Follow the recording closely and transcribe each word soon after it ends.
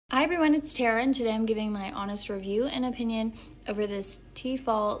Hi everyone, it's Tara, and today I'm giving my honest review and opinion over this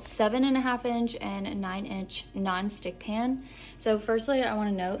Tfal 7.5 inch and 9 inch non-stick pan. So firstly, I want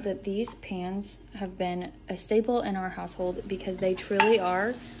to note that these pans have been a staple in our household because they truly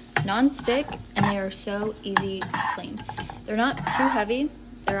are non-stick and they are so easy to clean. They're not too heavy,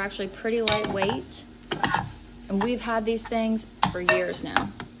 they're actually pretty lightweight, and we've had these things for years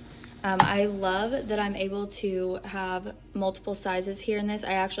now. I love that I'm able to have multiple sizes here in this.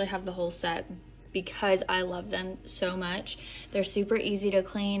 I actually have the whole set because I love them so much. They're super easy to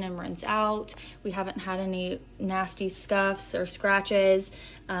clean and rinse out. We haven't had any nasty scuffs or scratches.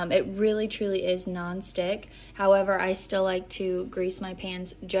 It really truly is non-stick. However, I still like to grease my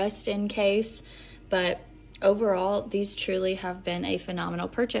pans just in case, but overall, these truly have been a phenomenal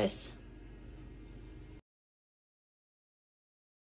purchase.